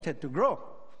to grow.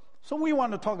 So we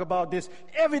want to talk about this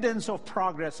evidence of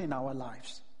progress in our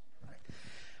lives.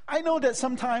 I know that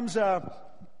sometimes some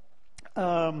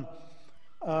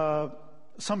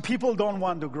people don't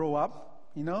want to grow up,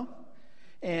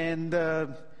 and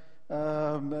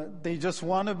they just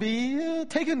want to be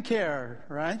taken care,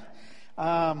 right?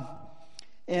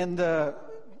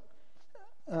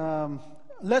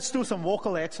 Let's do some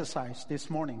vocal exercise this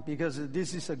morning because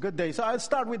this is a good day. So I'll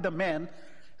start with the men.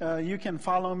 You can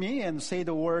follow me and say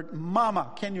the word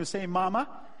mama. Can you say mama?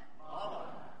 Mama.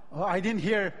 Oh, I didn't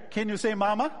hear. Can you say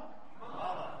mama?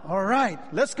 Mama. All right.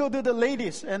 Let's go to the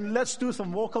ladies and let's do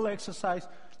some vocal exercise.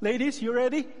 Ladies, you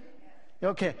ready?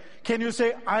 Okay. Can you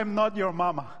say, I'm not your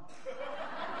mama?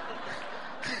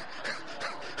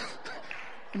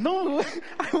 No,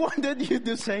 I wanted you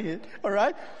to say it. All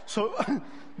right. So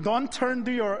don't turn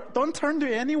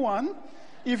to anyone.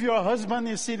 If your husband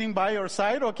is sitting by your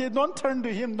side, okay, don't turn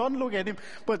to him, don't look at him.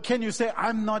 But can you say,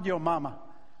 I'm not your mama?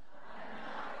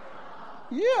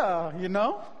 Yeah,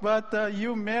 but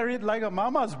you married like a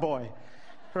mama's boy,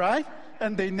 right?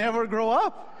 And they never grow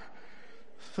up.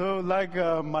 So like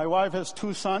my wife has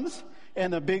 2 sons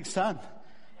and a big son.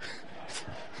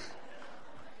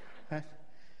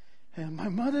 And my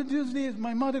mother does this,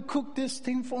 my mother cooked this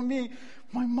thing for me,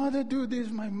 my mother do this,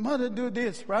 my mother do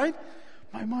this, right?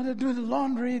 My mother do the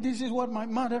laundry, this is what my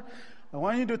mother... I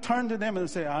want you to turn to them and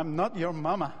say, I'm not your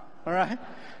mama, all right? You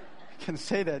can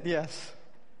say that, yes.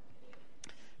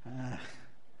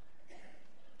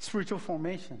 Spiritual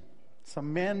formation.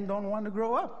 Some men don't want to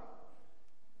grow up.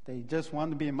 They just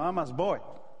want to be mama's boy.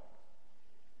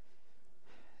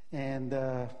 And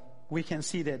we can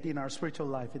see that in our spiritual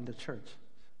life in the church.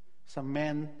 Some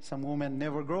men, some women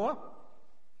never grow up.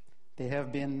 They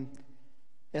have been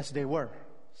as they were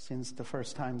since the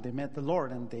first time they met the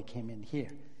Lord and they came in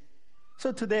here.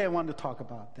 So today I want to talk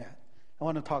about that. I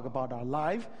want to talk about our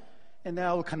life, and then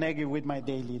I'll connect it with my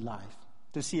daily life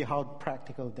to see how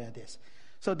practical that is.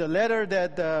 So the letter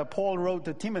that Paul wrote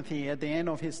to Timothy at the end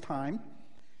of his time,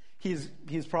 he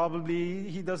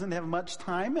doesn't have much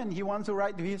time, and he wants to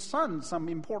write to his son some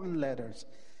important letters.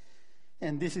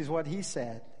 And this is what he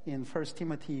said in 1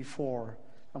 Timothy 4.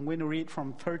 I'm going to read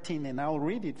from 13, and I'll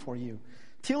read it for you.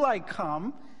 Till I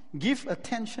come, give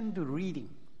attention to reading.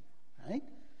 Right?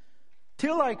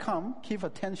 Till I come, give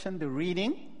attention to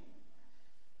reading,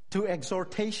 to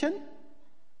exhortation,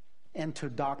 and to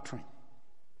doctrine.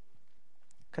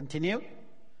 Continue.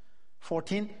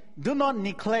 14. Do not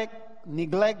neglect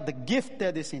the gift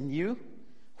that is in you,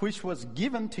 which was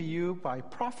given to you by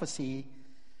prophecy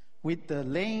with the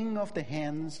laying of the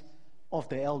hands of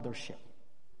the eldership.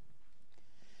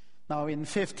 Now in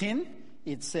 15,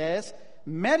 it says,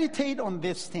 meditate on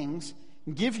these things,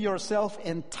 give yourself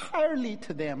entirely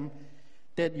to them,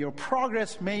 that your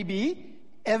progress may be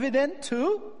evident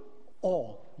to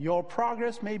all. Your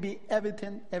progress may be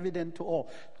evident to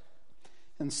all.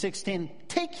 And 16,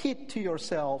 take heed to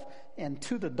yourself and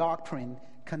to the doctrine.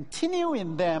 Continue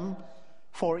in them,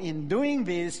 for in doing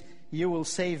this, you will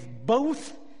save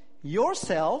both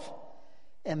yourself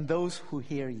and those who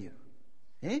hear you.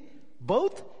 Okay?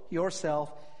 Both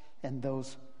yourself and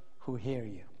those who hear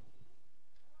you.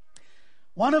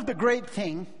 One of the great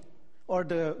things, or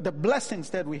the blessings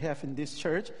that we have in this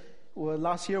church,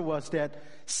 last year was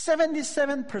that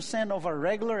 77% of our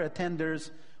regular attenders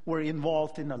were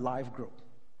involved in a life group.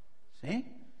 See?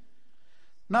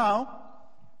 Now,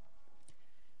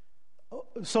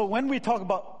 so when we talk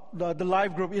about the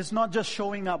life group, it's not just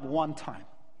showing up one time.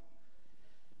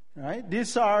 Right?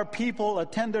 These are people,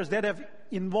 attenders, that have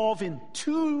involved in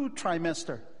 2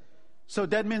 trimesters. So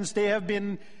that means they have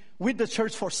been with the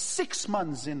church for 6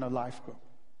 months in a life group.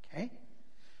 Okay?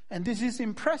 And this is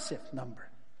impressive number.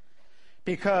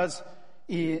 Because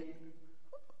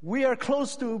we are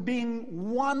close to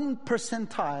being 1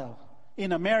 percentile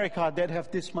in America that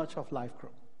have this much of life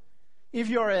group. If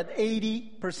you're at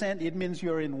 80%, it means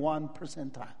you're in 1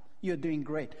 percentile. You're doing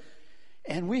great.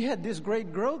 And we had this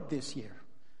great growth this year.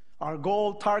 Our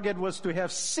goal target was to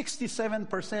have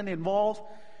 67% involved.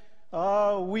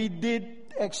 We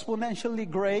did exponentially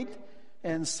great,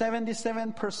 and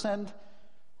 77%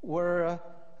 were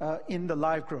in the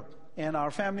life group. And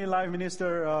our family life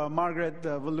minister, Margaret,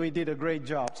 we did a great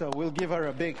job. So we'll give her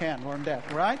a big hand on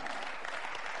that, right?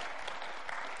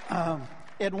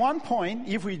 At one point,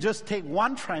 if we just take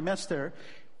 1 trimester,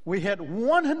 we had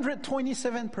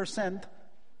 127%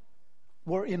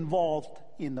 were involved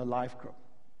in the life group.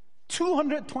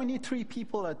 223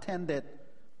 people attended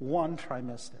 1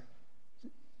 trimester.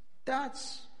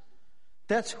 That's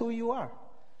who you are.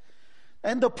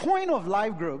 And the point of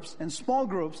life groups and small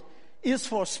groups is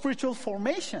for spiritual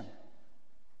formation.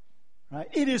 Right?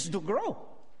 It is to grow.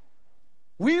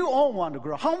 We all want to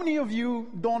grow. How many of you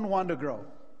don't want to grow?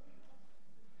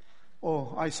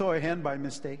 Oh, I saw a hand by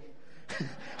mistake.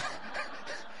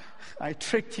 I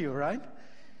tricked you, right?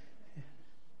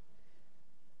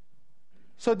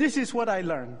 So this is what I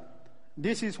learned.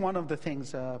 This is one of the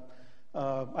things,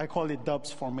 I call it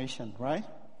Dobbs formation, right?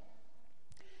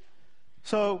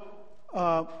 So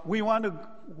we want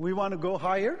to go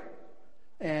higher,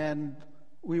 and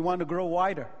we want to grow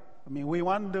wider. I mean, we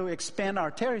want to expand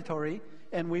our territory,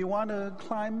 and we want to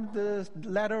climb the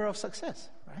ladder of success,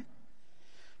 right?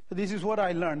 So this is what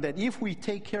I learned, that if we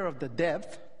take care of the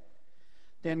depth,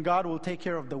 then God will take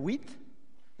care of the width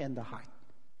and the height.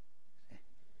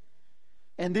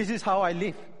 And this is how I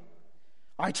live.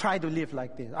 I try to live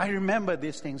like this. I remember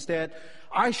these things, that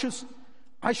I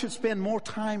should spend more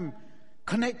time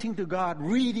connecting to God,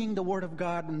 reading the Word of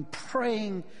God, and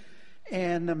praying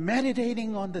and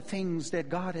meditating on the things that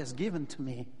God has given to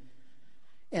me,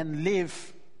 and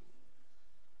live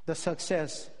the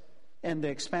success and the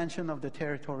expansion of the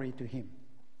territory to Him.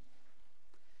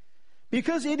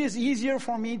 Because it is easier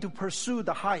for me to pursue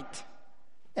the height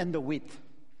and the width.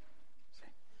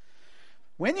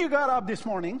 When you got up this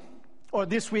morning or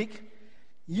this week,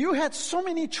 you had so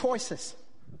many choices,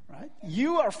 right?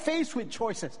 You are faced with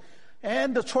choices.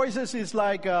 And the choices is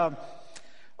like, should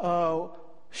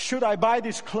I buy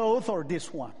this clothes or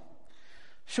this one?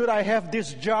 Should I have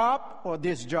this job or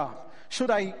this job? Should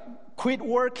I quit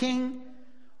working?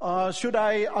 Should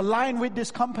I align with this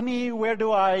company? Where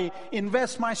do I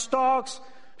invest my stocks?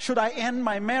 Should I end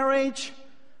my marriage?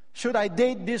 Should I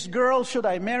date this girl? Should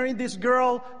I marry this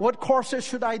girl? What courses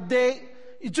should I date?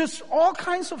 It's just all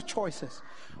kinds of choices.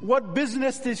 What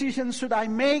business decisions should I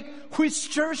make?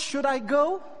 Which church should I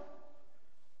go?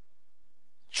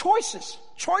 Choices.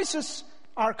 Choices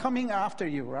are coming after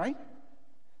you, right?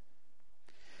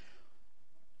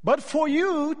 But for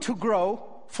you to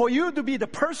grow, for you to be the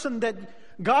person that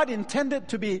God intended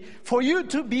to be, for you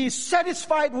to be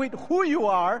satisfied with who you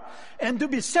are and to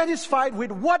be satisfied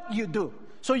with what you do.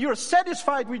 So you're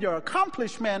satisfied with your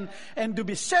accomplishment, and to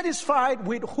be satisfied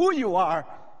with who you are,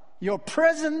 your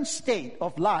present state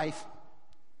of life.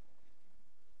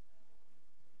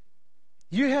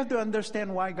 You have to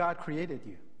understand why God created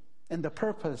you and the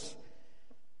purpose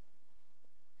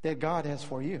that God has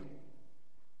for you.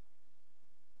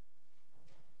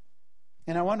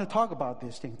 And I want to talk about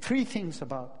this thing. 3 things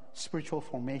about spiritual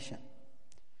formation.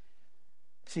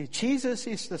 See, Jesus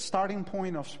is the starting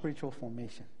point of spiritual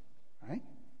formation, right?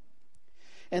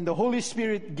 And the Holy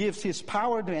Spirit gives His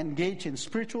power to engage in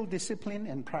spiritual discipline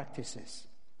and practices.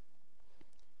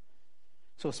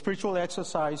 So spiritual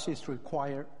exercise is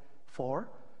required for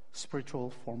spiritual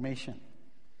formation.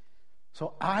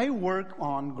 So I work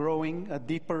on growing a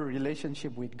deeper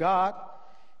relationship with God,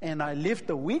 and I live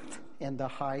the width and the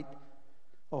height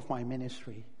of my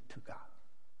ministry to God.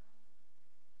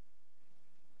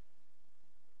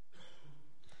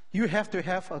 You have to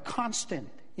have a constant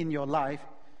in your life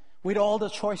with all the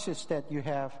choices that you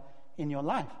have in your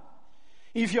life.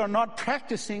 If you're not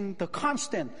practicing the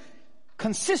constant,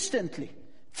 consistently,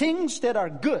 things that are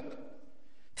good,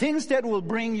 things that will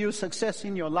bring you success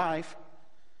in your life,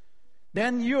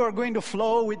 then you are going to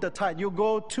flow with the tide. You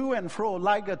go to and fro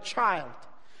like a child.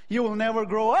 You will never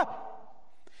grow up.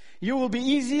 You will be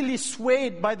easily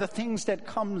swayed by the things that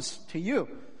comes to you.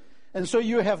 And so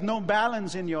you have no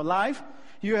balance in your life.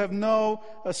 You have no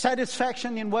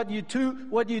satisfaction in what you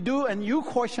do, and you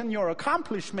question your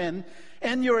accomplishment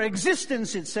and your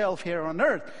existence itself here on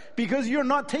earth, because you're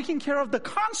not taking care of the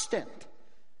constant.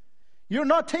 You're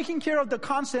not taking care of the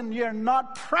constant. You're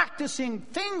not practicing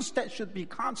things that should be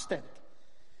constant.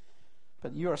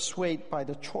 But you are swayed by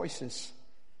the choices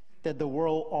that the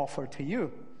world offers to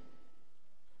you.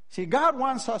 See, God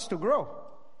wants us to grow.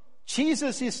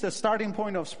 Jesus is the starting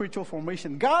point of spiritual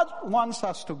formation. God wants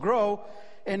us to grow,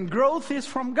 and growth is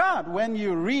from God. When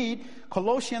you read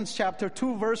Colossians chapter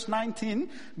 2, verse 19,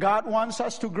 God wants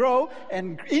us to grow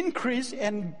and increase,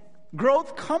 and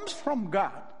growth comes from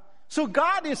God. So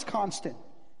God is constant.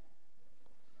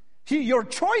 See, your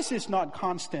choice is not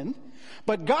constant,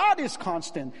 but God is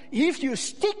constant. If you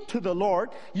stick to the Lord,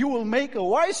 you will make a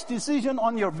wise decision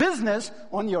on your business,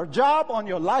 on your job, on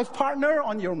your life partner,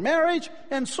 on your marriage,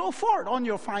 and so forth, on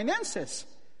your finances.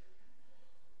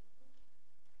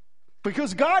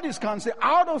 Because God is constant.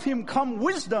 Out of Him come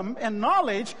wisdom and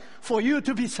knowledge for you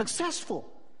to be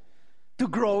successful, to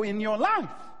grow in your life.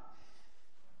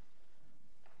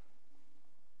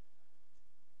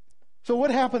 So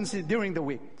what happens during the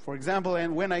week? For example,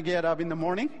 and when I get up in the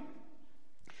morning,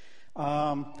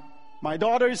 my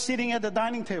daughter is sitting at the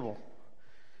dining table.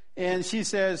 And she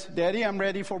says, Daddy, I'm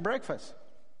ready for breakfast.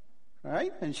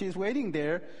 Right? And she's waiting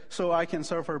there so I can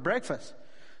serve her breakfast.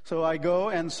 So I go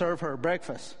and serve her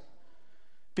breakfast.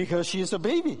 Because she's a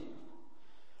baby.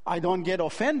 I don't get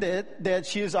offended that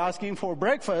she's asking for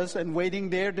breakfast and waiting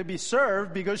there to be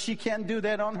served because she can't do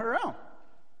that on her own.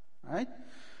 Right?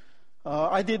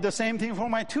 I did the same thing for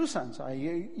my two sons.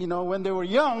 When they were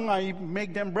young, I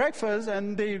make them breakfast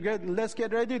and let's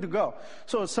get ready to go.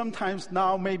 So sometimes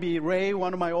now maybe Ray,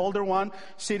 one of my older one,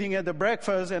 sitting at the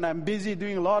breakfast and I'm busy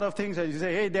doing a lot of things. And he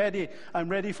say, hey, Daddy, I'm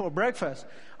ready for breakfast.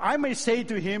 I may say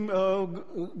to him,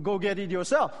 go get it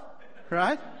yourself.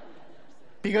 Right?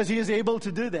 Because he is able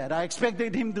to do that. I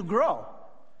expected him to grow.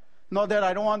 Not that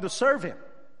I don't want to serve him.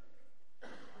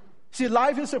 See,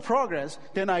 life is a progress.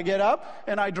 Then I get up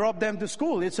and I drop them to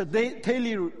school. It's a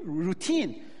daily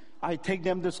routine. I take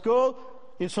them to school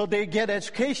so they get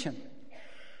education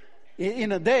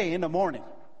in a day, in the morning.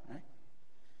 Right?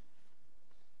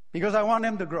 Because I want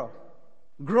them to grow.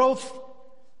 Growth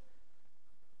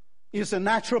is a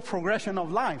natural progression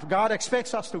of life. God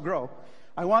expects us to grow.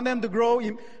 I want them to grow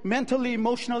mentally,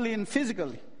 emotionally, and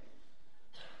physically.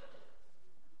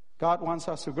 God wants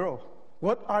us to grow.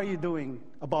 What are you doing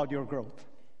about your growth?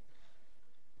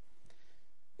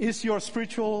 Is your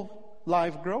spiritual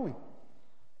life growing?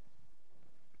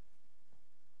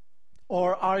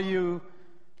 Or are you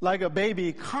like a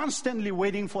baby constantly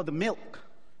waiting for the milk?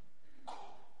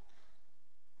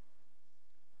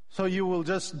 So you will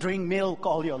just drink milk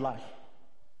all your life.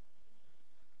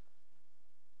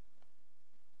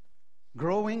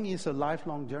 Growing is a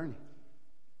lifelong journey.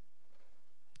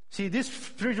 See, this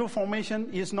spiritual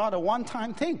formation is not a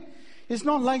one-time thing. It's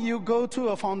not like you go to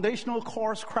a foundational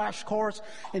course, crash course,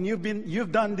 and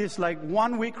you've done this like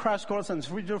 1 week crash course on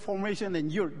spiritual formation,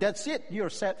 and that's it. You're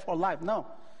set for life. No.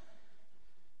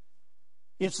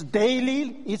 It's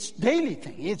daily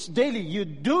thing. It's daily. You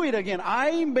do it again.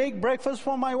 I make breakfast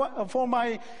for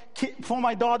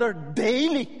my daughter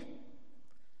daily.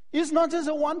 It's not just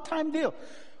a one-time deal.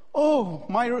 Oh,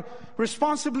 my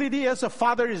responsibility as a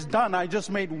father is done. I just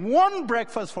made one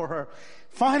breakfast for her.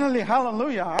 Finally,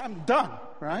 hallelujah, I'm done,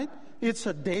 right? It's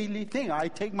a daily thing. I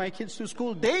take my kids to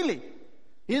school daily.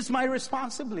 It's my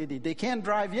responsibility. They can't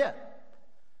drive yet.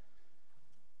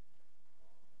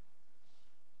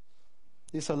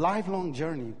 It's a lifelong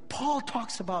journey. Paul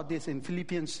talks about this in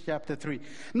Philippians chapter 3.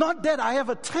 Not that I have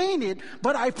attained it,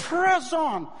 but I press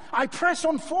on. I press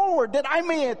on forward that I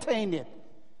may attain it.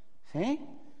 See?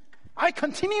 I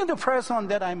continue to press on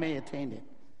that I may attain it.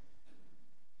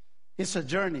 It's a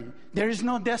journey. There is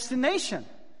no destination.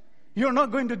 You're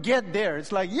not going to get there.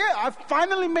 It's like, yeah, I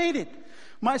finally made it.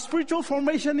 My spiritual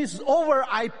formation is over.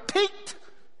 I peaked.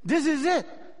 This is it.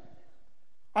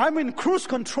 I'm in cruise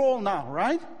control now,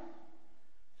 right?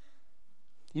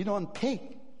 You don't peak.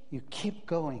 You keep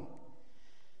going.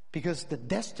 Because the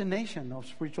destination of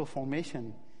spiritual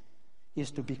formation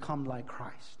is to become like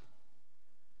Christ.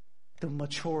 To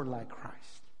mature like Christ.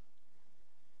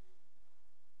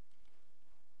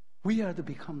 We are to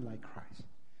become like Christ.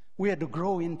 We are to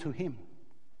grow into Him.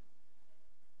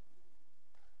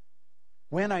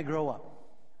 When I grow up,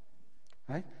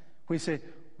 right? We say,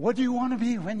 what do you want to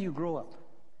be when you grow up?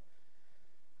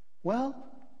 Well,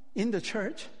 in the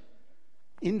church,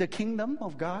 in the kingdom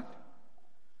of God,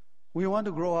 we want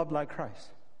to grow up like Christ.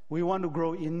 We want to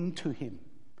grow into Him.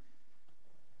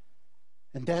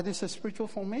 And that is a spiritual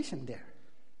formation there.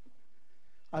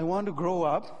 I want to grow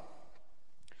up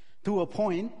to a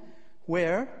point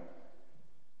where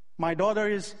my daughter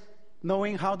is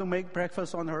knowing how to make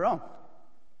breakfast on her own.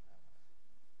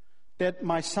 That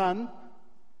my son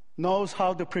knows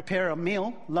how to prepare a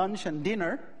meal, lunch and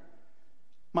dinner.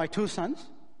 My two sons.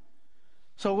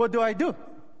 So what do?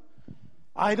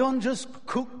 I don't just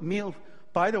cook meal.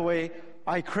 By the way,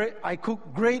 I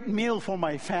cook great meal for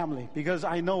my family because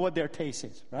I know what their taste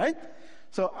is, right?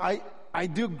 So I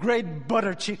do great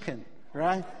butter chicken,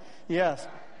 right? Yes.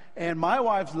 And my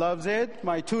wife loves it.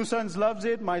 My two sons loves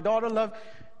it. My daughter loves it.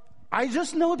 I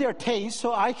just know their taste,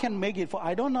 so I can make it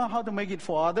I don't know how to make it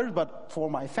for others, but for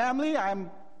my family,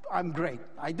 I'm great.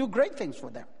 I do great things for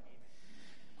them.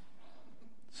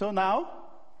 So now,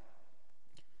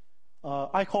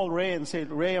 I called Ray and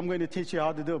said, Ray, I'm going to teach you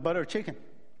how to do a butter chicken.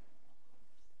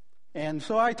 And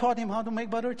so I taught him how to make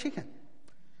butter chicken.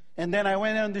 And then I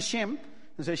went on to Shim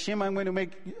and said, Shim, I'm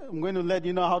going to let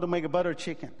you know how to make a butter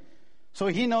chicken. So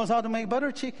he knows how to make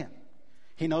butter chicken.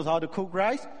 He knows how to cook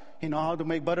rice. He knows how to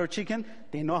make butter chicken.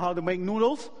 They know how to make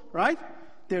noodles, right?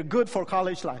 They're good for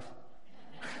college life.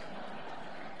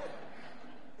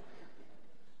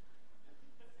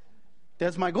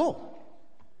 That's my goal.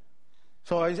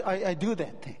 So I do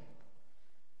that thing.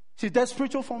 See, that's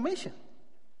spiritual formation.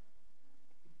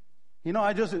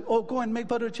 I just say, go and make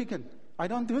butter chicken. I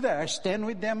don't do that. I stand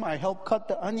with them. I help cut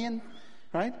the onion,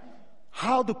 right?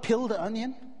 How to peel the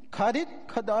onion, cut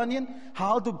the onion,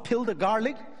 how to peel the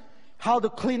garlic, how to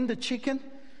clean the chicken,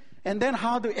 and then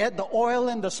how to add the oil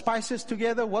and the spices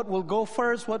together, what will go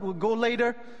first, what will go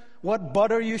later, what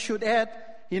butter you should add,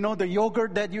 the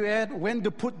yogurt that you add, when to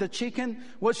put the chicken,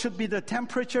 what should be the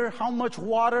temperature, how much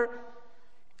water.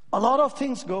 A lot of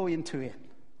things go into it.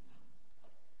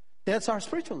 That's our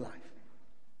spiritual life.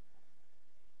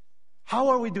 How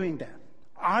are we doing that?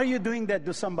 Are you doing that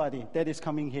to somebody that is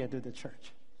coming here to the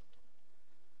church?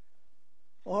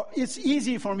 Or it's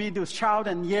easy for me to shout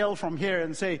and yell from here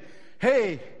and say,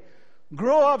 hey,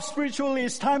 grow up spiritually,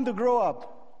 it's time to grow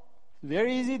up.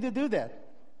 Very easy to do that.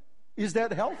 Is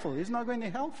that helpful? It's not going to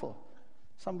be helpful.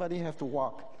 Somebody have to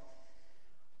walk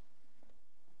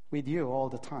with you all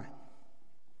the time.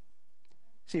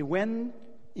 See, when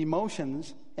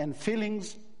emotions and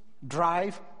feelings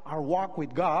drive our walk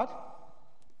with God,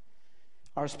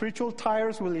 our spiritual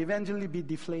tires will eventually be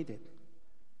deflated.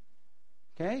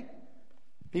 Okay?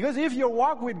 Because if your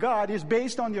walk with God is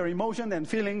based on your emotion and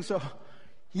feelings, so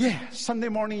Sunday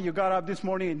morning you got up this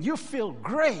morning and you feel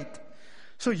great.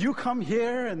 So you come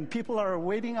here and people are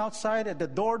waiting outside at the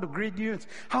door to greet you.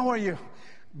 How are you?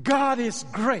 God is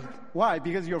great. Why?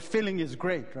 Because your feeling is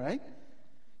great, right?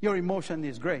 Your emotion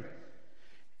is great.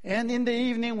 And in the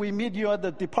evening, we meet you at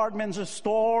the department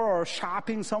store or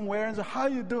shopping somewhere and say, how are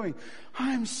you doing?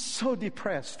 I'm so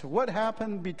depressed. What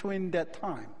happened between that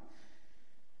time?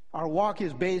 Our walk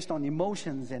is based on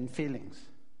emotions and feelings.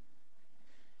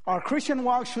 Our Christian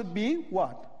walk should be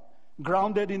what?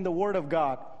 Grounded in the Word of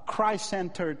God,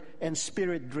 Christ-centered and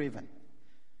Spirit-driven.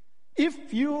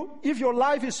 If your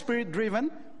life is Spirit-driven,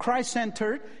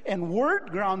 Christ-centered, and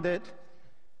Word-grounded,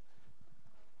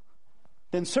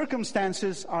 then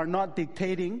circumstances are not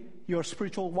dictating your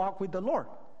spiritual walk with the Lord.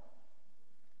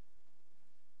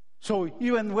 So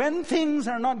even when things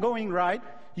are not going right,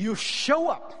 you show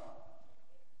up.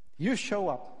 You show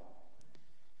up.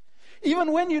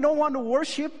 Even when you don't want to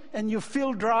worship and you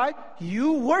feel dry,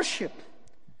 you worship.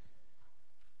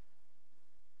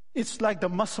 It's like the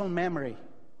muscle memory,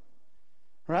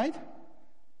 right?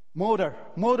 Motor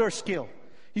skill.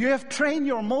 You have trained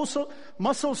your muscle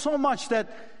so much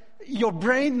that your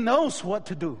brain knows what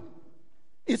to do.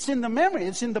 It's in the memory.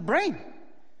 It's in the brain.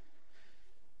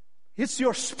 It's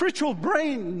your spiritual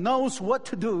brain knows what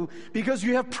to do because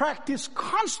you have practiced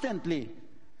constantly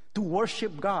to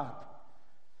worship God.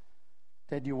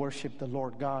 That you worship the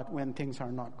Lord God when things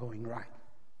are not going right.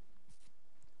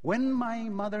 When my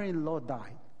mother-in-law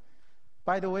died,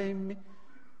 by the way,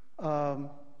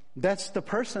 that's the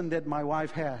person that my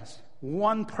wife has.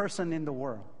 One person in the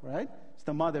world, right? It's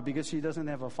the mother because she doesn't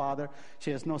have a father. She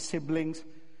has no siblings.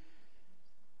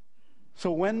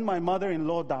 So when my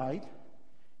mother-in-law died,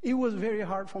 it was very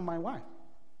hard for my wife.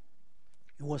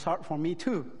 It was hard for me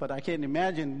too, but I can't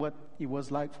imagine what it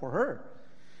was like for her.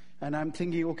 And I'm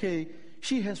thinking, okay,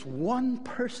 she has one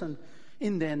person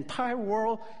in the entire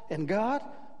world, and God,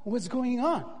 what's going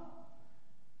on?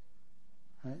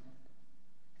 Right?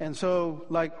 And so,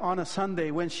 like on a Sunday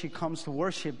when she comes to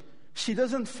worship, she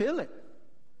doesn't feel it.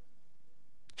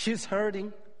 She's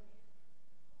hurting.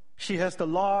 She has the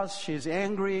loss. She's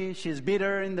angry. She's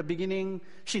bitter in the beginning.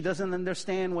 She doesn't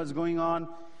understand what's going on.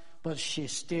 But she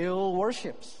still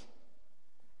worships.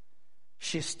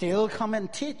 She still come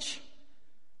and teach.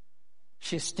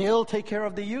 She still take care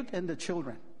of the youth and the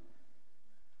children.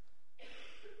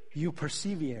 You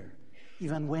persevere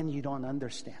even when you don't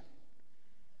understand.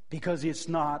 Because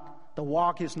the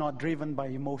walk is not driven by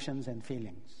emotions and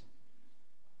feelings.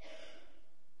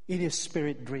 It is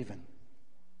Spirit-driven.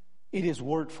 It is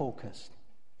Word-focused.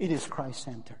 It is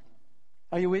Christ-centered.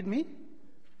 Are you with me?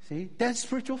 See, that's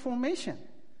spiritual formation.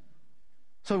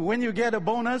 So when you get a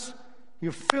bonus,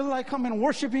 you feel like coming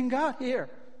worshiping God here.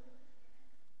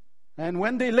 And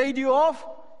when they laid you off,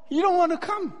 you don't want to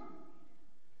come.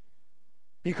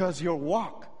 Because your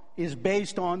walk is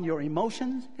based on your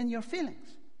emotions and your feelings.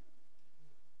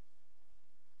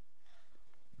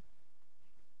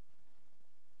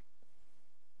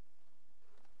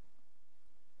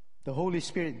 The Holy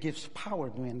Spirit gives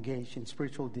power to engage in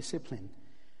spiritual discipline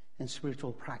and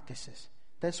spiritual practices.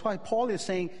 That's why Paul is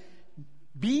saying,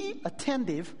 be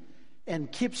attentive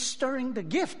and keep stirring the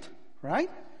gift,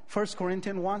 right? 1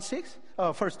 Timothy,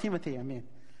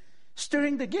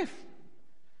 Stirring the gift.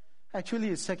 Actually,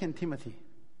 it's 2 Timothy.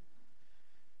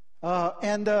 Now,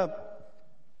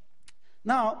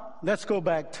 let's go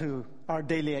back to our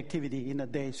daily activity in a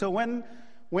day. So when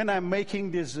I'm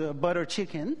making this butter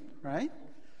chicken, right?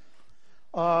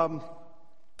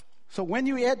 So when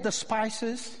you add the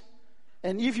spices,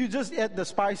 and if you just add the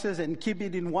spices and keep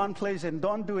it in one place and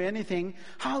don't do anything,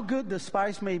 how good the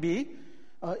spice may be,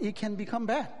 it can become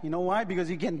bad. You know why? Because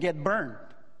it can get burned.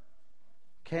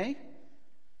 Okay?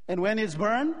 And when it's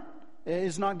burned,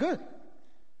 it's not good.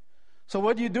 So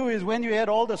what you do is when you add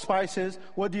all the spices,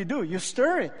 what do? You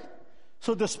stir it.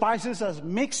 So the spices are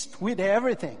mixed with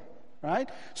everything, right?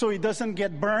 So it doesn't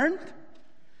get burned.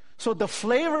 So the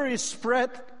flavor is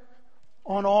spread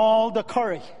on all the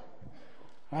curry,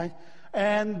 right?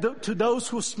 And to those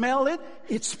who smell it,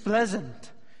 it's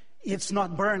pleasant. It's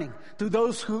not burning. To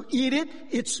those who eat it,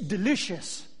 it's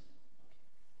delicious.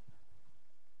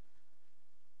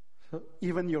 So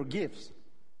even your gifts,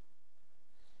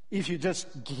 if you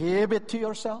just give it to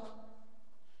yourself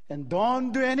and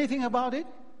don't do anything about it,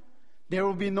 there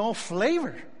will be no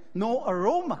flavor, no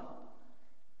aroma.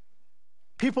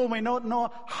 People may not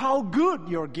know how good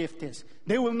your gift is.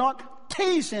 They will not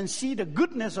taste and see the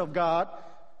goodness of God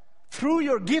through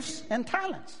your gifts and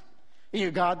talents.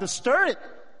 You got to stir it.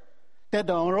 That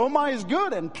the aroma is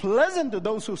good and pleasant to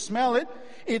those who smell it.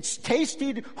 It's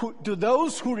tasty to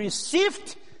those who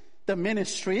received the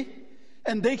ministry.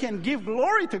 And they can give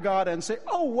glory to God and say,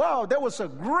 oh wow, that was a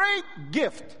great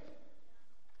gift.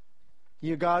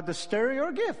 You got to stir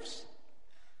your gifts.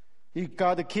 You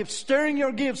got to keep stirring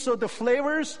your gifts so the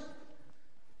flavors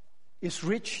is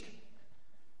rich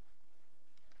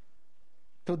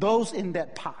to those in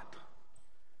that pot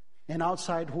and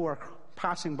outside who are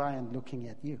passing by and looking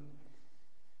at you.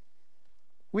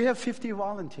 We have 50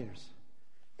 volunteers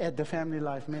at the Family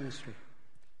Life Ministry.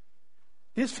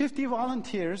 These 50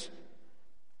 volunteers,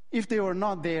 if they were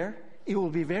not there, it will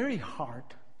be very hard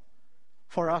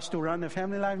for us to run the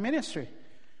Family Life Ministry.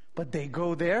 But they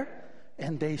go there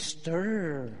and they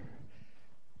stir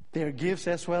their gifts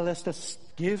as well as the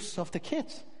gifts of the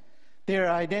kids.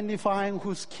 They're identifying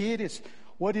whose kid is,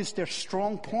 what is their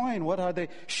strong point, what are they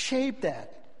shaped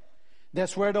at.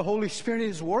 That's where the Holy Spirit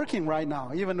is working right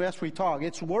now. Even as we talk,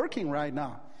 it's working right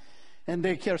now. And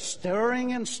they are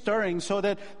stirring and stirring so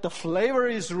that the flavor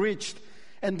is reached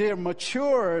and they're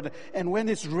matured. And when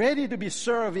it's ready to be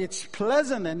served, it's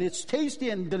pleasant and it's tasty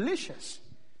and delicious.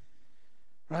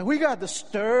 Right? We got to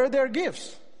stir their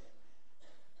gifts.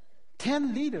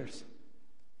 10 leaders.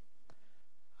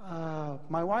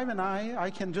 My wife and I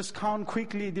can just count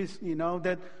quickly this,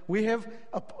 that we have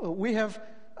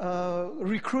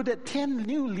recruited 10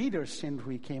 new leaders since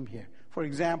we came here. For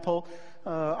example,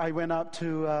 I went up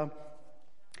to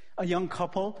a young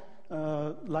couple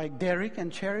like Derek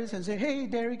and Charis and say, hey,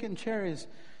 Derek and Charis,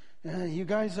 you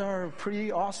guys are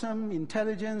pretty awesome,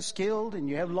 intelligent, skilled, and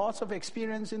you have lots of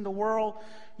experience in the world.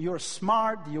 You're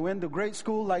smart. You went to great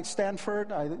school like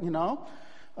Stanford,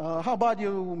 how about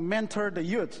you mentor the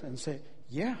youth? And say,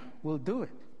 yeah, we'll do it.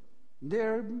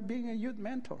 They're being a youth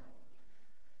mentor.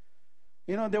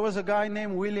 There was a guy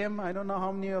named William. I don't know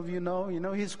how many of you know.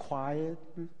 He's quiet.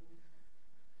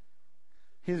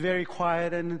 He's very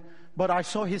quiet, but I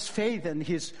saw his faith and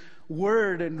his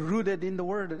word and rooted in the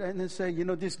word. And I say,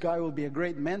 this guy will be a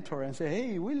great mentor. And say,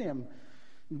 hey, William,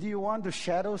 do you want to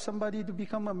shadow somebody to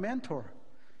become a mentor?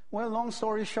 Well, long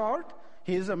story short,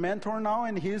 he is a mentor now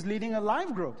and he is leading a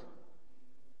life group.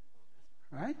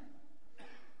 Right?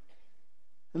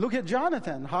 Look at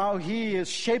Jonathan, how he is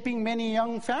shaping many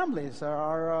young families,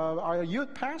 our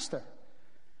youth pastor,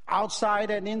 outside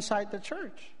and inside the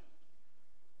church.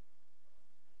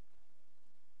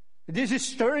 This is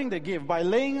stirring the gift by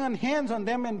laying on hands on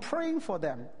them and praying for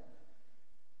them.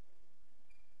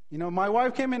 My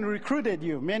wife came and recruited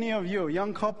you, many of you,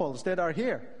 young couples that are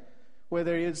here,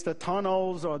 whether it's the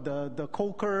Tunnels or the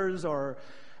Cokers or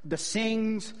the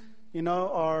Sings,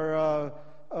 or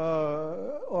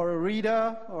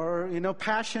Rita or,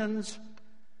 Passions.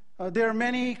 There are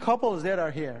many couples that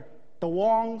are here. The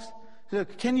Wongs.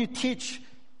 Can you teach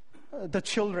the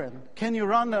children? Can you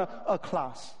run a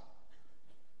class?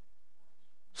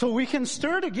 So we can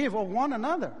stir the gift of one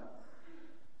another.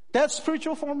 That's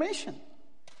spiritual formation.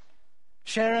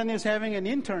 Sharon is having an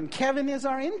intern. Kevin is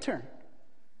our intern.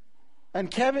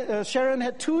 And Sharon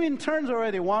had 2 interns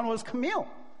already. One was Camille.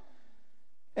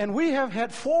 And we have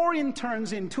had 4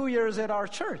 interns in 2 years at our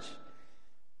church.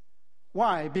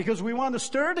 Why? Because we want to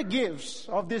stir the gifts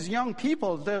of these young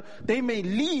people. They may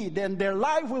lead and their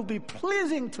life will be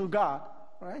pleasing to God.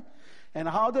 Right? And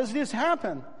how does this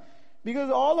happen?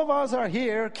 Because all of us are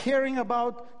here caring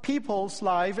about people's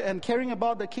life and caring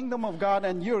about the kingdom of God,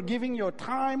 and you're giving your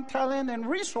time, talent, and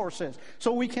resources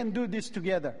so we can do this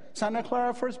together. Santa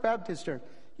Clara First Baptist Church,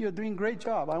 you're doing a great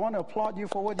job. I want to applaud you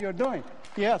for what you're doing.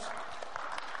 Yes.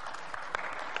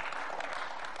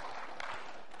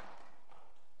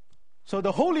 So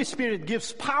the Holy Spirit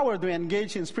gives power to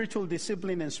engage in spiritual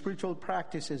discipline and spiritual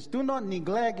practices. Do not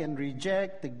neglect and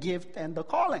reject the gift and the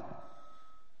calling.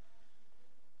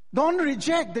 Don't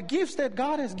reject the gifts that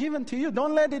God has given to you.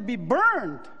 Don't let it be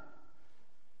burned.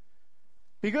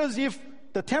 Because if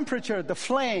the temperature, the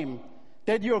flame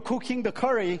that you're cooking the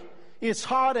curry is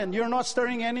hot and you're not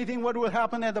stirring anything, what will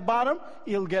happen at the bottom?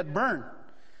 It'll get burned.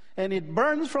 And it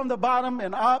burns from the bottom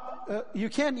and up. You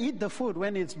can't eat the food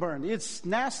when it's burned. It's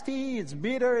nasty, it's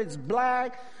bitter, it's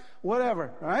black,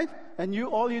 whatever, right? And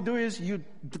all you do is you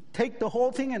take the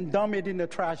whole thing and dump it in the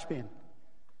trash bin.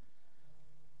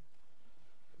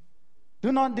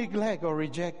 Do not neglect or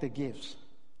reject the gifts.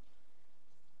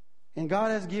 And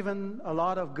God has given a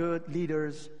lot of good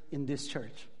leaders in this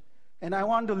church. And I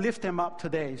want to lift them up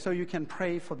today so you can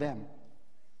pray for them.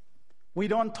 We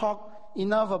don't talk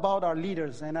enough about our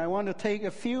leaders, and I want to take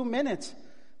a few minutes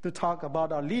to talk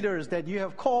about our leaders that you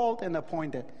have called and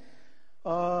appointed.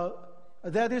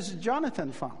 That is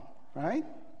Jonathan Fang, right?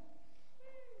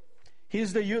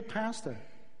 He's the youth pastor.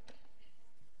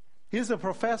 He's a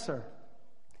professor.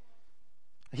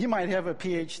 He might have a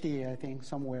PhD, I think,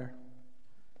 somewhere.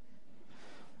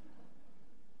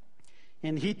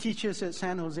 And he teaches at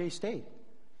San Jose State.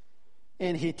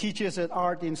 And he teaches at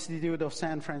Art Institute of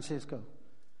San Francisco.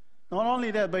 Not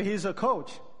only that, but he's a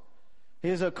coach.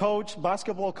 He's a coach,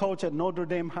 basketball coach at Notre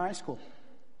Dame High School.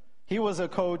 He was a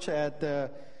coach at the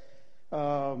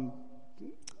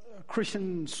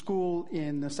Christian school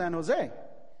in San Jose.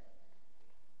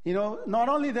 You know, not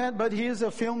only that, but he is a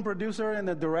film producer and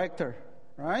a director,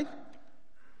 right?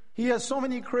 He has so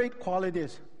many great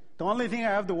qualities. The only thing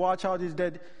I have to watch out is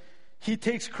that he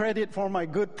takes credit for my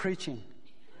good preaching.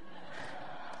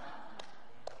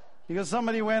 Because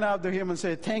somebody went out to him and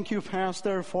said, "Thank you,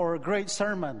 Pastor, for a great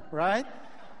sermon," right?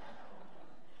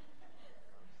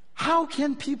 How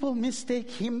can people mistake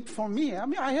him for me? I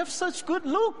mean, I have such good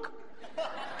look.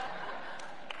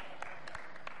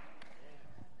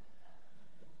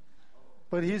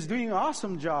 But he's doing an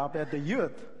awesome job at the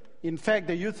youth. In fact,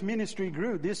 the youth ministry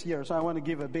grew this year, so I want to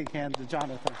give a big hand to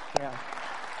Jonathan. Yeah.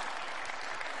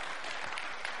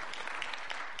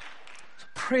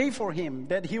 Pray for him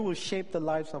that he will shape the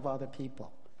lives of other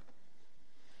people.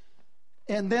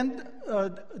 And then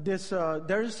there's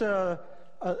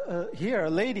here a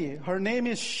lady. Her name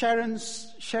is Sharon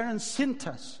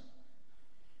Sintas.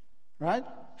 Right?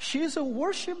 She's a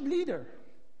worship leader,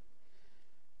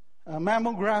 a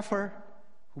mammographer,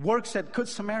 works at Good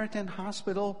Samaritan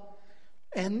Hospital,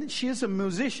 and she's a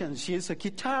musician. She's a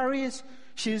guitarist.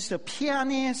 She's a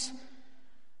pianist.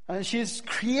 She's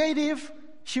creative.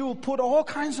 She will put all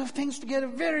kinds of things together.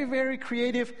 Very, very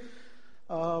creative.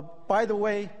 By the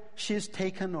way, she's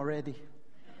taken already.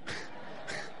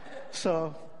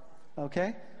 So,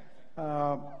 okay.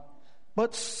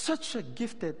 But such a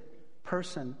gifted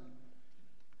person.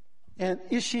 And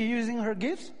is she using her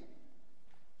gifts?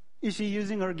 Is she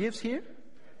using her gifts here?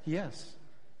 Yes.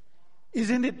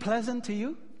 Isn't it pleasant to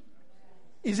you?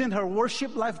 Isn't her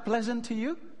worship life pleasant to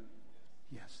you?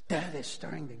 Yes. That is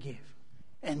stirring the gift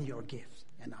and your gifts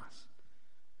and us.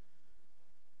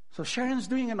 So Sharon's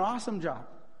doing an awesome job.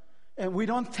 And we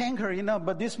don't thank her enough,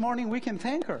 but this morning we can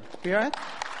thank her. Right?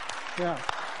 Yeah.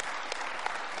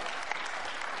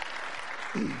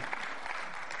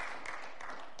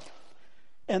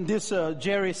 And this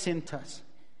Jerry Sintas.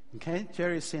 Okay?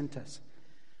 Jerry Sintas.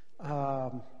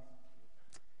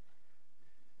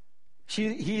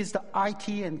 He is the IT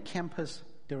and campus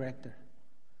director.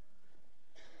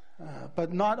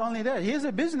 But not only that, he is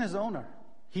a business owner.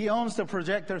 He owns the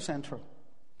Projector Central.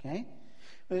 Okay?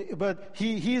 But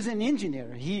he is an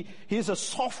engineer. He is a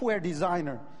software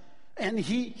designer. And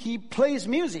he plays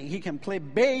music. He can play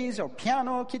bass or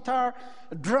piano, guitar,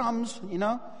 drums, you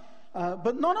know.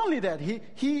 But not only that,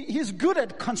 he's good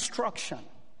at construction.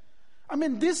 I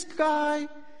mean, this guy,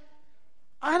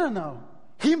 I don't know,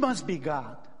 he must be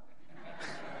God.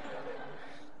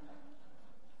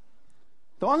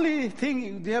 The only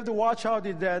thing you have to watch out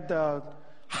is that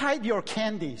hide your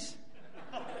candies.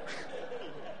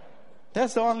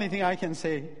 That's the only thing I can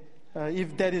say.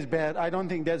 If that is bad, I don't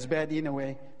think that's bad in a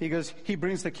way, because he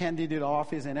brings the candy to the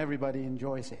office and everybody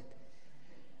enjoys it.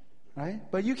 Right?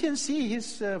 But you can see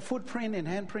his footprint and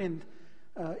handprint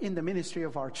in the ministry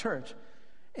of our church.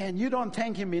 And you don't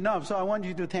thank him enough, so I want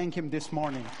you to thank him this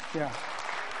morning. Yeah.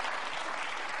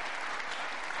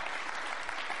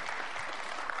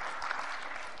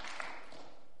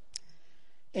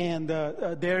 And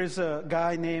there's a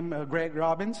guy named Greg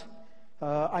Robbins.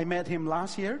 I met him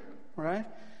last year, right?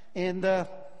 And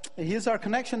he's our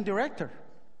connection director.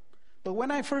 But when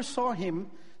I first saw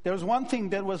him, there was one thing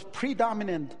that was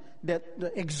predominant that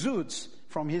exudes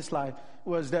from his life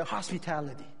was the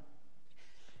hospitality.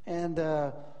 And,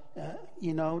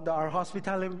 our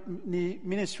hospitality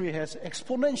ministry has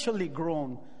exponentially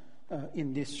grown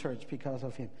in this church because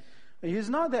of him. He's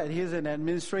not that. He's an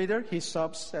administrator. He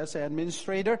subs as an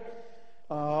administrator.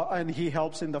 And he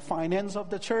helps in the finance of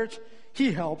the church.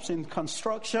 He helps in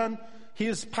construction.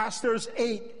 He's pastor's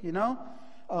aide,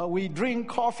 We drink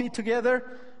coffee together.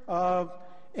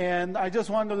 And I just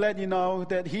want to let you know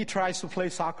that he tries to play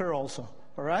soccer also.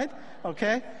 All right?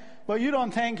 Okay? But you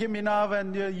don't thank him enough,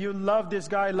 and you love this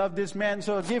guy, love this man.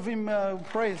 So give him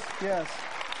praise. Yes.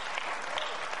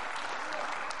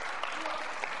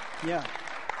 Yeah.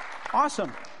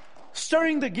 Awesome.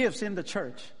 Stirring the gifts in the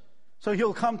church. So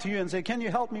he'll come to you and say, can you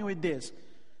help me with this?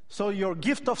 So your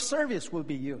gift of service will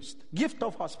be used. Gift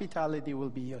of hospitality will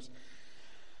be used.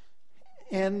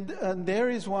 And there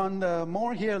is one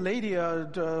more here, lady,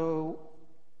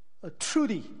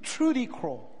 Trudy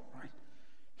Kroll. Right?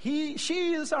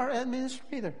 She is our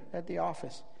administrator at the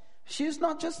office. She's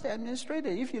not just the administrator,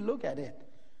 if you look at it.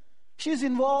 She's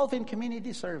involved in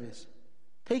community service,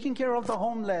 taking care of the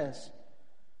homeless,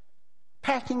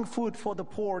 packing food for the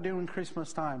poor during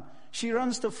Christmas time. She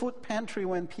runs the food pantry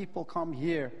when people come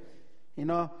here,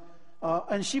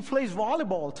 and she plays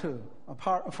volleyball too,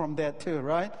 apart from that too,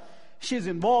 right? She's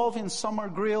involved in summer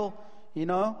grill,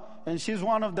 and she's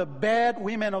one of the bad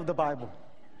women of the Bible.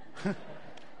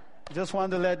 Just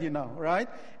want to let you know, right?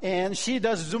 And she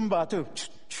does Zumba too.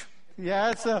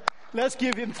 Yeah, so let's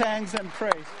give him thanks and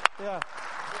praise. Yeah.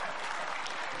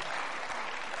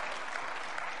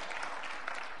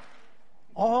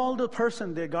 All the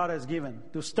person that God has given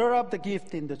to stir up the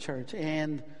gift in the church.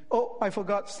 And, I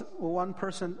forgot one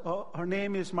person. Her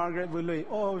name is Margaret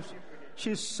Willoughby.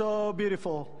 She's so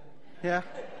beautiful. Yeah.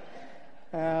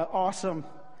 Awesome.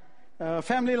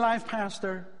 Family life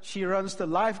pastor. She runs the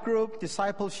life group,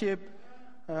 discipleship,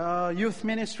 youth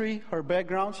ministry. Her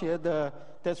background,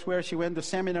 that's where she went to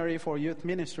seminary for youth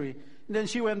ministry. And then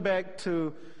she went back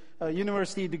to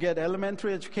university to get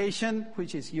elementary education,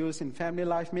 which is used in family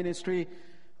life ministry.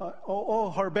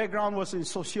 Her background was in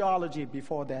sociology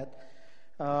before that.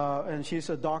 And she's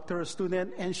a doctoral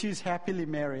student, and she's happily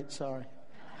married. Sorry.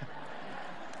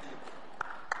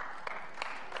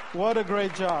 What a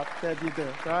great job that you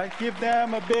did, right? Give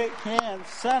them a big hand.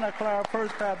 Santa Clara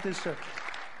First Baptist Church.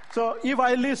 So if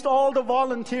I list all the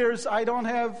volunteers, we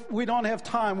don't have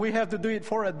time. We have to do it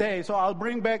for a day. So I'll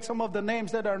bring back some of the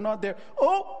names that are not there.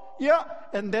 Yeah.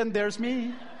 And then there's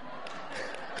me.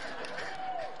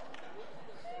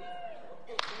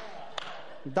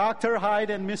 Dr. Hyde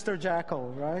and Mr.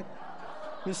 Jackal, right?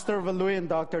 Mr. Valui and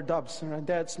Dr. Dubs, right?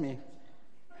 That's me.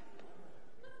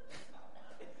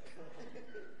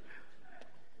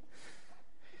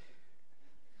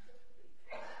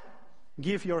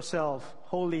 Give yourself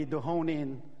wholly to hone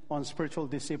in on spiritual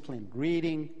discipline,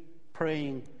 reading,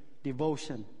 praying,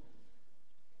 devotion,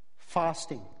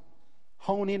 fasting.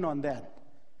 Hone in on that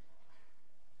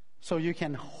so you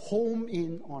can home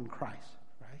in on Christ,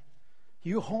 right?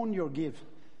 You hone your gift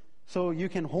so you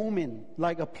can home in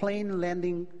like a plane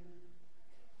landing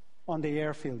on the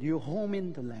airfield. You home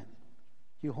in the land.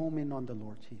 You home in on the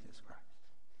Lord Jesus Christ.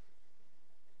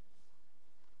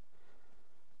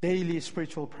 Daily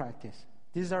spiritual practice.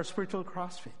 This is our spiritual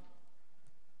CrossFit.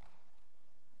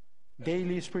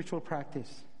 Daily spiritual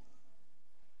practice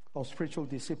of spiritual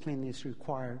discipline is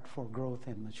required for growth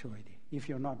and maturity. If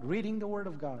you're not reading the Word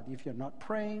of God, if you're not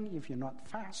praying, if you're not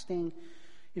fasting,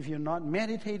 if you're not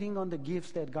meditating on the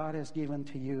gifts that God has given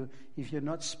to you, if you're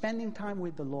not spending time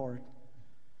with the Lord,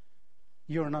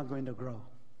 you're not going to grow.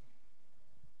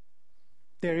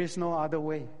 There is no other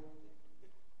way.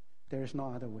 There is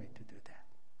no other way to do that.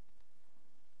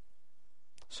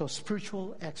 So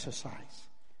spiritual exercise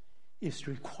is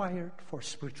required for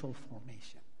spiritual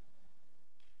formation.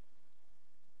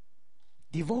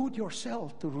 Devote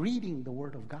yourself to reading the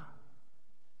Word of God.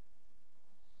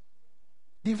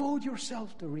 Devote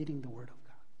yourself to reading the Word of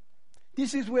God.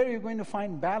 This is where you're going to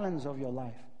find balance of your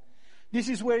life. This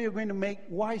is where you're going to make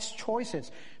wise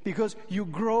choices, because you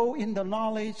grow in the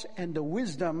knowledge and the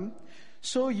wisdom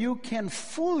so you can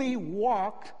fully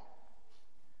walk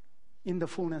in the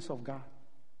fullness of God.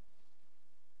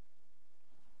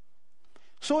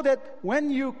 So that when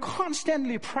you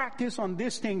constantly practice on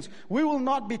these things, we will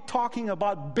not be talking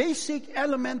about basic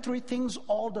elementary things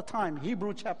all the time.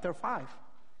 Hebrews chapter 5,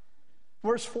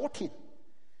 verse 14.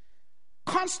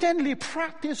 Constantly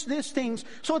practice these things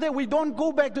so that we don't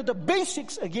go back to the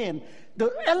basics again,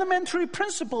 the elementary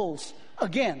principles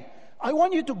again. I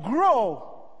want you to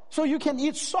grow so you can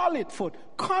eat solid food.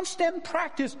 Constant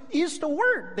practice is the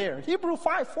word there. Hebrews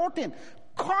 5:14.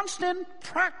 Constant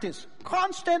practice.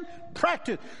 Constant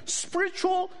practice.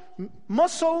 Spiritual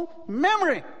muscle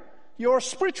memory. Your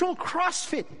spiritual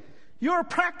CrossFit. You're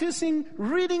practicing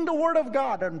reading the Word of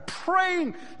God and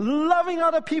praying, loving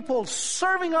other people,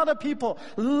 serving other people,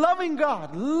 loving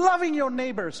God, loving your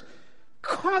neighbors.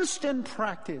 Constant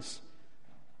practice.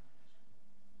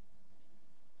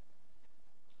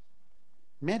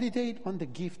 Meditate on the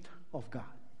gift of God.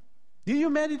 Do you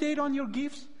meditate on your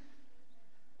gifts?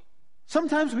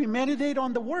 Sometimes we meditate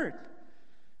on the Word.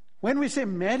 When we say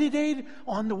meditate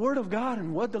on the Word of God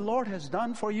and what the Lord has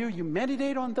done for you, you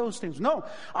meditate on those things. No,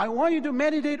 I want you to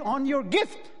meditate on your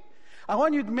gift. I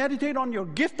want you to meditate on your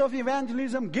gift of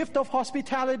evangelism, gift of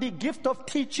hospitality, gift of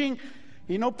teaching,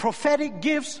 prophetic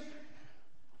gifts.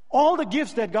 All the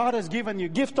gifts that God has given you.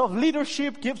 Gift of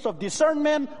leadership, gifts of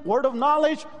discernment, word of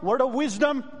knowledge, word of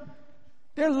wisdom.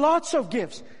 There are lots of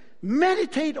gifts.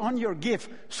 Meditate on your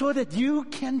gift so that you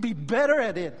can be better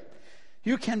at it.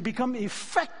 You can become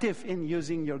effective in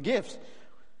using your gifts.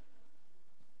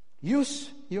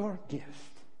 Use your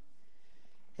gift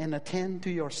and attend to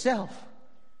yourself.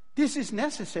 This is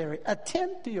necessary.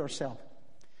 Attend to yourself.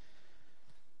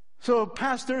 So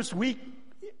Pastor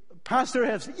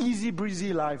has easy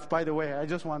breezy life, by the way. I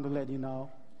just want to let you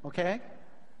know. Okay?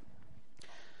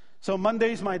 So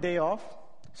Monday is my day off.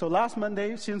 So last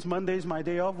Monday, since Monday is my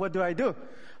day off, what do?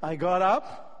 I got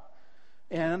up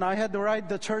and I had to write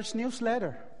the church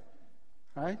newsletter.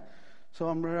 Right? So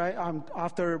I'm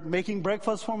after making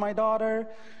breakfast for my daughter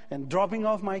and dropping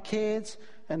off my kids,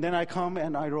 and then I come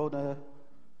and I wrote a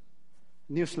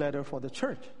newsletter for the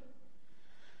church.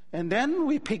 And then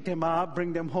we pick them up,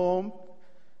 bring them home,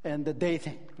 and the day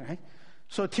thing, right?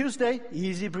 So Tuesday,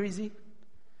 easy breezy.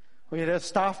 We had a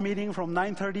staff meeting from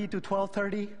 9:30 to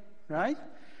 12:30, right?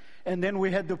 And then we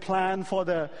had to plan for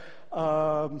the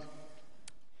trunk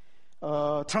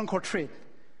or treat.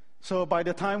 So by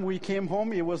the time we came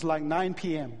home, it was like 9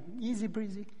 p.m. Easy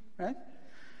breezy, right?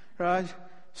 Right.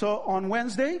 So on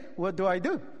Wednesday, what do?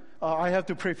 I have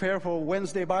to prepare for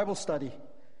Wednesday Bible study.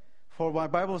 For my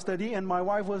Bible study, and my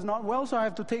wife was not well, so I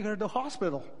have to take her to the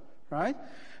hospital, right?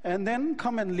 And then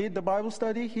come and lead the Bible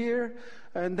study here,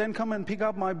 and then come and pick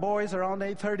up my boys around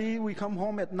 8:30. We come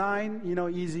home at 9,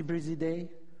 easy breezy day,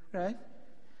 right?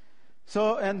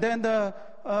 So, and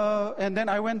then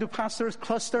I went to pastor's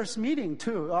clusters meeting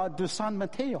too, to San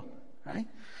Mateo, right?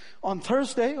 On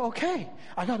Thursday, okay,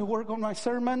 I got to work on my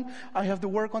sermon. I have to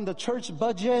work on the church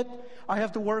budget. I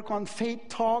have to work on faith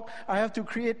talk. I have to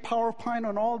create PowerPoint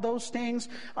on all those things.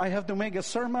 I have to make a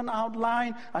sermon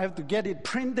outline. I have to get it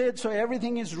printed so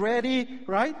everything is ready,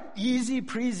 right? Easy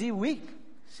breezy week.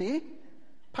 See?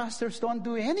 Pastors don't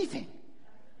do anything.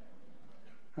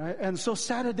 Right? And so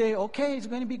Saturday, okay, it's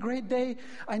going to be a great day.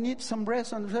 I need some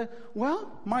rest.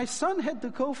 Well, my son had to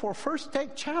go for First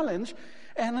Tech Challenge,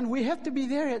 and then we have to be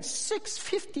there at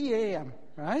 6:50 a.m.,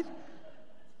 right?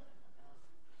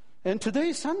 And today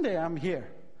is Sunday, I'm here.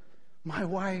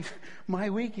 My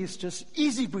week is just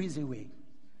easy breezy week.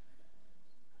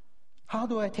 How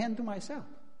do I tend to myself?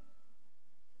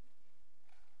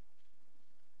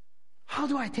 How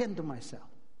do I tend to myself?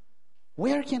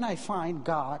 Where can I find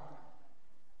God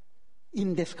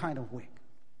in this kind of week?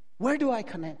 Where do I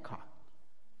connect God?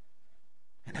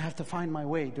 And I have to find my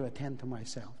way to attend to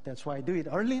myself. That's why I do it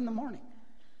early in the morning.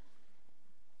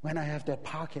 When I have that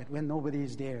pocket, when nobody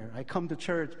is there. I come to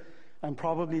church, I'm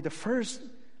probably the first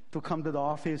to come to the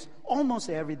office almost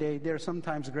every day. There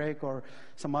sometimes Greg or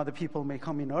some other people may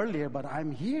come in earlier, but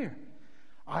I'm here.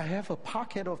 I have a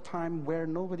pocket of time where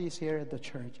nobody's here at the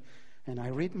church. And I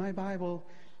read my Bible,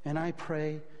 and I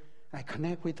pray, I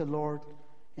connect with the Lord,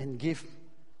 and give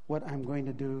what I'm going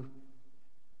to do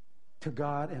to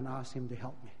God and ask Him to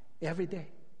help me every day.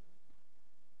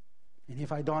 And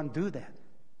if I don't do that,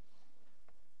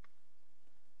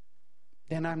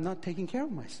 then I'm not taking care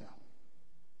of myself.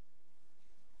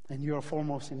 And you are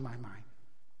foremost in my mind.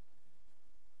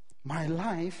 My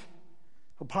life,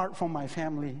 apart from my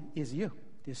family, is you,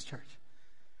 this church.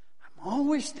 I'm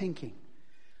always thinking,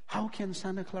 how can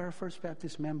Santa Clara First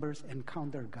Baptist members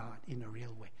encounter God in a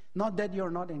real way? Not that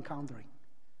you're not encountering.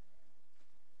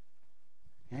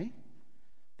 Okay?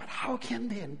 But how can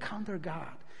they encounter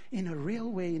God in a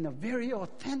real way, in a very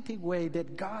authentic way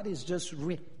that God is just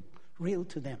real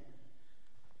to them?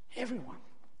 Everyone.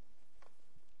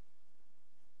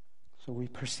 So we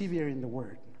persevere in the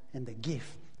Word and the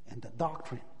gift and the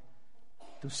doctrine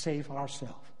to save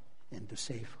ourselves and to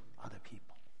save other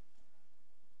people.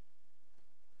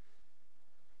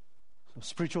 So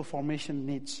spiritual formation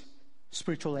needs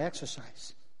spiritual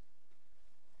exercise.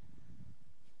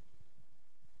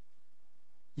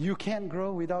 You can't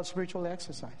grow without spiritual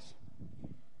exercise.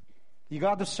 You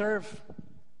got to serve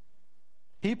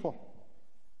people.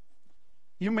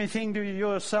 You may think that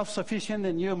you're self-sufficient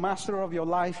and you're master of your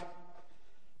life,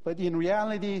 but in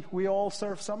reality, we all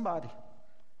serve somebody,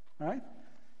 right?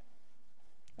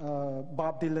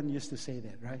 Bob Dylan used to say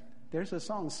that, right? There's a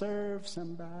song, serve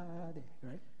somebody,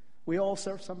 right? We all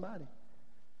serve somebody.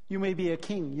 You may be a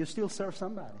king, you still serve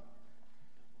somebody.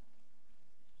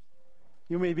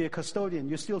 You may be a custodian,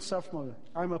 you still serve someone.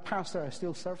 I'm a pastor, I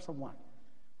still serve someone.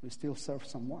 We still serve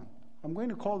someone. I'm going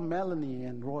to call Melanie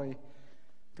and Roy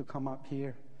to come up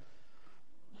here.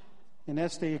 And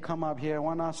as they come up here, I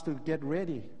want us to get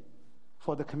ready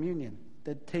for the communion.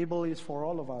 The table is for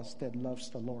all of us that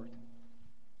loves the Lord.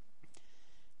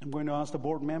 I'm going to ask the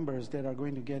board members that are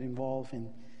going to get involved in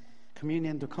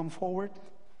communion to come forward.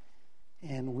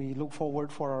 And we look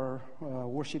forward for our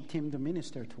worship team to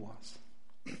minister to us.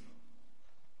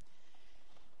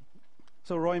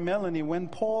 So Roy, Melanie, when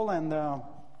Paul and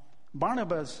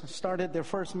Barnabas started their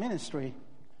first ministry,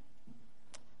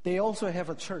 they also have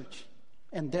a church,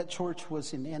 and that church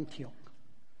was in Antioch.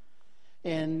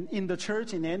 And in the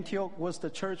church in Antioch was the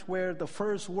church where the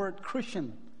first word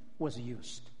Christian was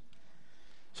used.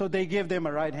 So they gave them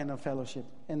a right hand of fellowship.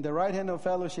 And the right hand of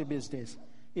fellowship is this,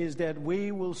 is that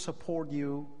we will support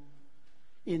you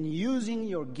in using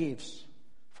your gifts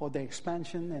for the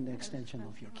expansion and the extension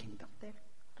of your kingdom.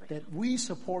 That we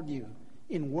support you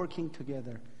in working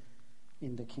together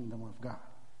in the kingdom of God.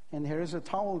 And here is a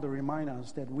towel to remind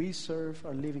us that we serve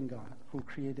a living God who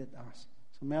created us.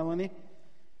 So Melanie,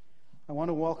 I want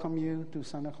to welcome you to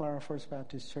Santa Clara First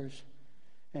Baptist Church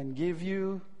and give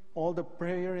you all the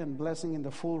prayer and blessing and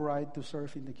the full right to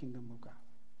serve in the kingdom of God.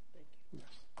 Thank you.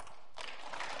 Yes.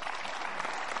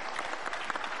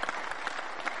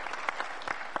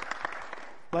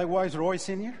 Likewise, Roy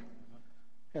Sr.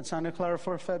 At Santa Clara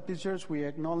First Baptist Church, we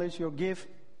acknowledge your gift,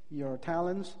 your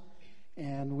talents,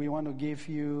 and we want to give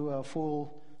you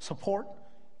full support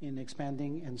in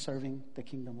expanding and serving the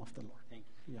kingdom of the Lord. Thank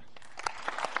you. Yeah.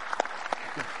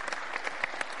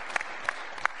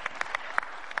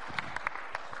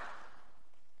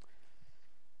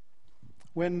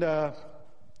 When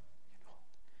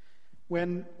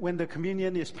the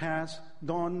communion is passed,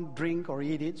 don't drink or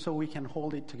eat it so we can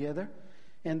hold it together.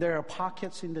 And there are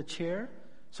pockets in the chair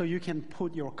so you can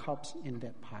put your cups in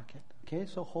that pocket. Okay,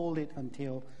 so hold it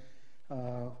until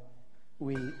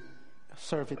we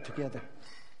serve it together.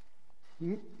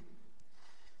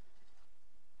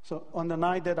 So on the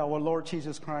night that our Lord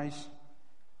Jesus Christ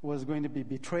was going to be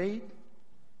betrayed,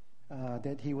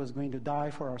 that he was going to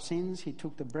die for our sins, he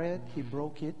took the bread, he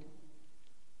broke it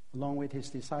along with his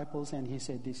disciples, and he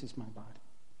said, "This is my body."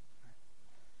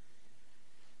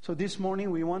 So this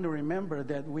morning we want to remember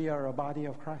that we are a body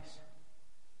of Christ.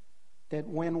 That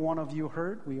when one of you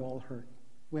hurt, we all hurt.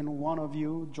 When one of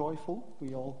you joyful,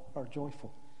 we all are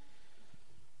joyful.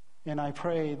 And I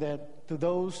pray that to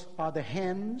those are the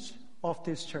hands of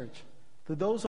this church, to those